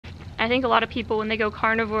I think a lot of people, when they go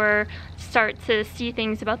carnivore, start to see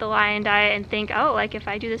things about the lion diet and think, oh, like if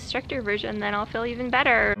I do the stricter version, then I'll feel even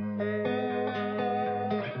better.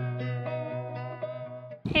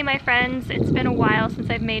 Hey my friends, it's been a while since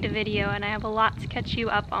I've made a video and I have a lot to catch you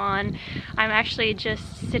up on. I'm actually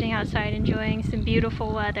just sitting outside enjoying some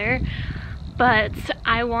beautiful weather, but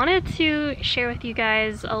I wanted to share with you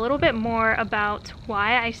guys a little bit more about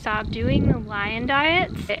why I stopped doing the lion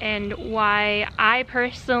diet and why I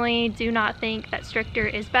personally do not think that stricter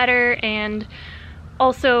is better, and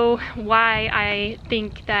also why I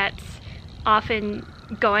think that often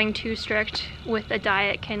going too strict with a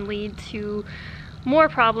diet can lead to more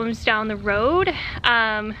problems down the road.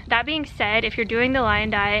 That being said, if you're doing the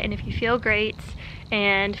lion diet and if you feel great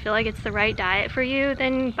and feel like it's the right diet for you,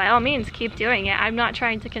 then by all means keep doing it. I'm not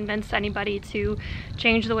trying to convince anybody to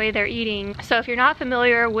change the way they're eating. So if you're not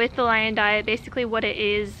familiar with the lion diet, basically what it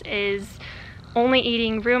is only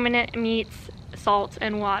eating ruminant meats, salt,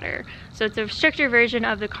 and water. So it's a stricter version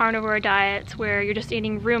of the carnivore diet where you're just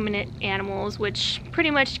eating ruminant animals, which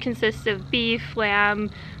pretty much consists of beef,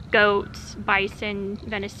 lamb, goats, bison,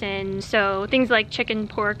 venison. So things like chicken,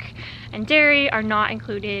 pork, and dairy are not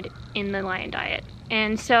included in the lion diet.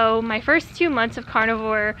 And so my first 2 months of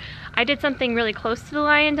carnivore, I did something really close to the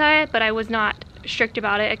lion diet, but I was not strict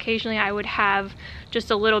about it. Occasionally I would have just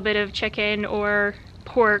a little bit of chicken or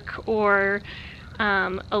pork or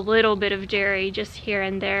a little bit of dairy just here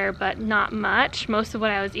and there, but not much. Most of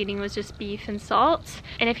what I was eating was just beef and salt.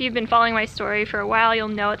 And if you've been following my story for a while, you'll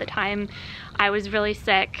know at the time I was really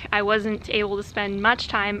sick. I wasn't able to spend much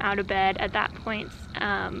time out of bed at that point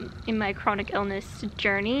in my chronic illness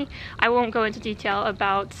journey. I won't go into detail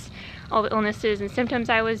about all the illnesses and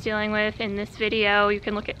symptoms I was dealing with in this video. You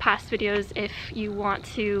can look at past videos if you want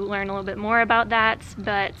to learn a little bit more about that.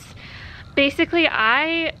 But basically,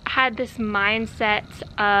 I had this mindset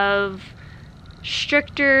of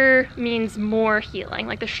stricter means more healing.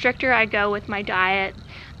 Like the stricter I go with my diet,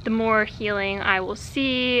 the more healing I will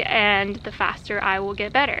see and the faster I will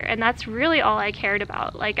get better. And that's really all I cared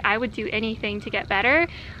about. Like I would do anything to get better.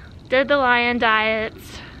 Did the lion diet,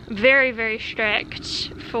 very, very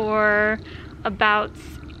strict, for about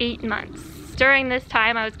 8 months. During this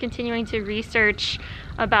time, I was continuing to research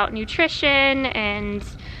about nutrition and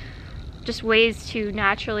just ways to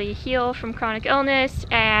naturally heal from chronic illness,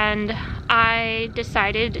 and I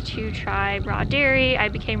decided to try raw dairy. I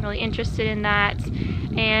became really interested in that,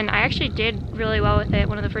 and I actually did really well with it.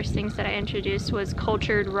 One of the first things that I introduced was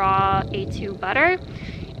cultured raw A2 butter,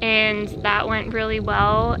 and that went really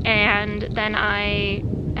well. And then I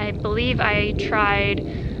believe I tried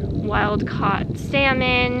wild caught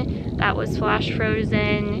salmon that was flash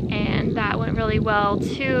frozen, and that went really well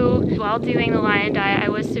too. While doing the lion diet, I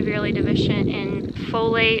was severely deficient in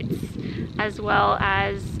folates as well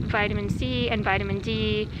as vitamin C and vitamin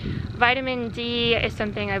D. Vitamin D is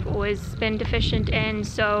something I've always been deficient in,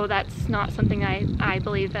 so that's not something I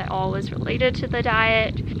believe at all was related to the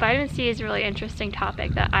diet. Vitamin C is a really interesting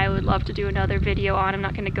topic that I would love to do another video on. I'm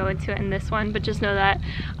not going to go into it in this one, but just know that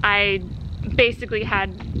I basically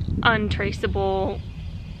had untraceable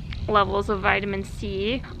levels of vitamin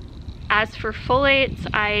C. As for folates,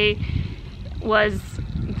 I was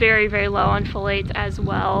very, very low on folates as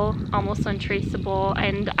well, almost untraceable,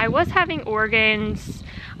 and I was having organs.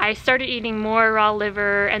 I started eating more raw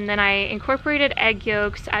liver, and then I incorporated egg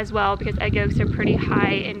yolks as well because egg yolks are pretty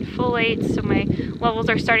high in folates, so my levels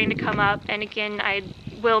are starting to come up. And again, I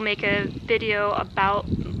will make a video about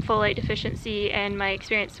folate deficiency and my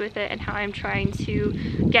experience with it and how I'm trying to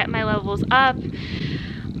get my levels up.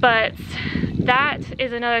 But that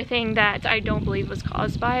is another thing that I don't believe was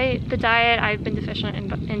caused by the diet. I've been deficient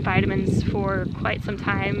in vitamins for quite some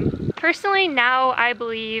time. Personally, now I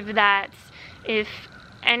believe that if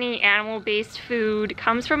any animal-based food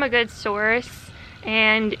comes from a good source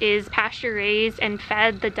and is pasture raised and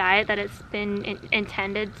fed the diet that it's been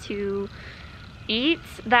intended to eat,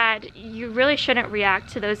 that you really shouldn't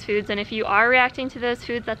react to those foods. And if you are reacting to those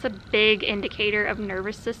foods, that's a big indicator of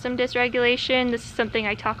nervous system dysregulation. This is something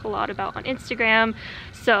I talk a lot about on Instagram,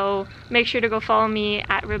 so make sure to go follow me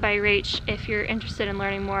at RibEyeRach if you're interested in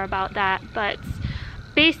learning more about that. But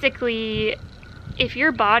basically, if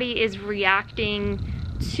your body is reacting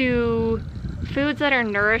to foods that are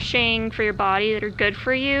nourishing for your body, that are good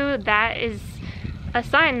for you, that is a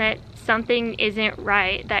sign that something isn't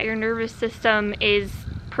right, that your nervous system is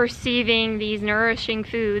perceiving these nourishing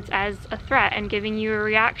foods as a threat and giving you a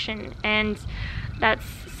reaction. And that's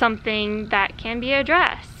something that can be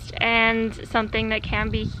addressed. and something that can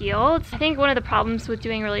be healed. I think one of the problems with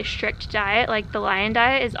doing a really strict diet like the Lion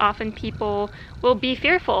diet is often people will be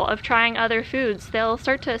fearful of trying other foods. They'll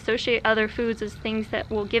start to associate other foods as things that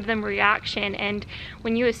will give them reaction, and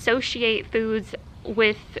when you associate foods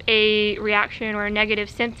with a reaction or a negative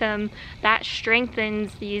symptom, that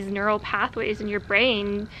strengthens these neural pathways in your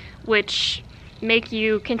brain, which make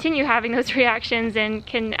you continue having those reactions and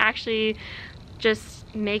can actually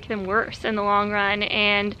just make them worse in the long run.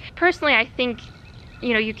 And personally, I think,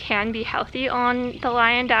 you know, you can be healthy on the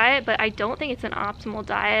Lion diet, but I don't think it's an optimal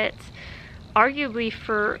diet arguably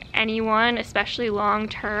for anyone, especially long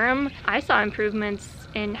term. I saw improvements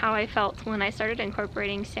in how I felt when I started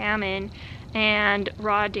incorporating salmon and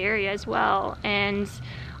raw dairy as well, and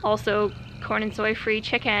also corn and soy free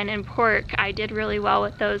chicken and pork. I did really well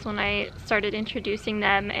with those when I started introducing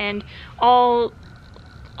them, and all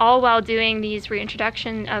while doing these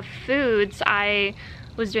reintroduction of foods, I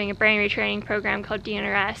was doing a brain retraining program called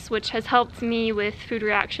DNRS, which has helped me with food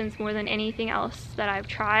reactions more than anything else that I've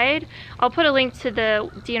tried. I'll put a link to the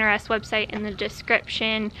DNRS website in the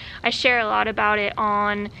description. I share a lot about it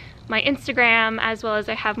on my Instagram, as well as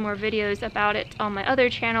I have more videos about it on my other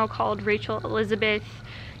channel called Rachel Elizabeth.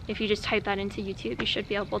 If you just type that into YouTube, you should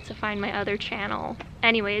be able to find my other channel.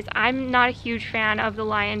 Anyways, I'm not a huge fan of the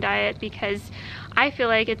Lion diet because I feel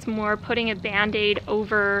like it's more putting a band-aid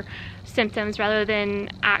over symptoms rather than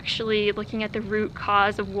actually looking at the root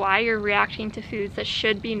cause of why you're reacting to foods that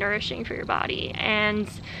should be nourishing for your body. And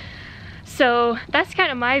so that's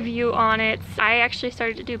kind of my view on it. I actually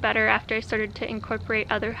started to do better after I started to incorporate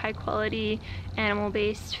other high quality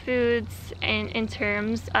animal-based foods in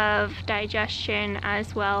terms of digestion,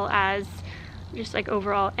 as well as just like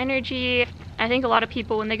overall energy. I think a lot of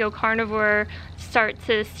people, when they go carnivore, start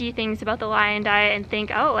to see things about the Lion diet and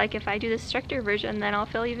think, oh, like if I do the stricter version, then I'll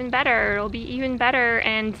feel even better, it'll be even better.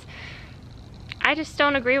 And I just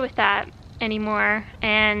don't agree with that anymore,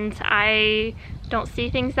 and I don't see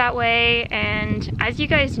things that way. And as you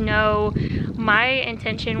guys know, my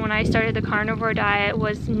intention when I started the carnivore diet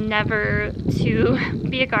was never to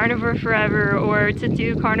be a carnivore forever or to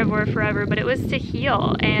do carnivore forever, but it was to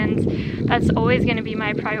heal, and that's always going to be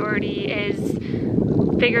my priority, is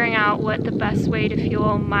figuring out what the best way to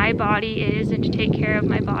fuel my body is and to take care of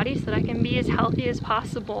my body so that I can be as healthy as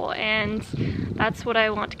possible. And that's what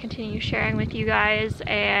I want to continue sharing with you guys,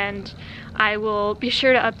 and I will be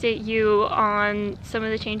sure to update you on some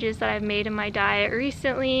of the changes that I've made in my diet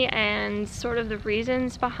recently and sort of the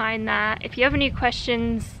reasons behind that. If you have any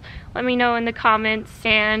questions, let me know in the comments,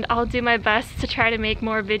 and I'll do my best to try to make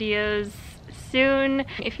more videos soon.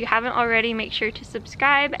 If you haven't already, make sure to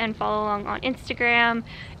subscribe and follow along on Instagram,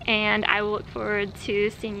 and I will look forward to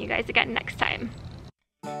seeing you guys again next time.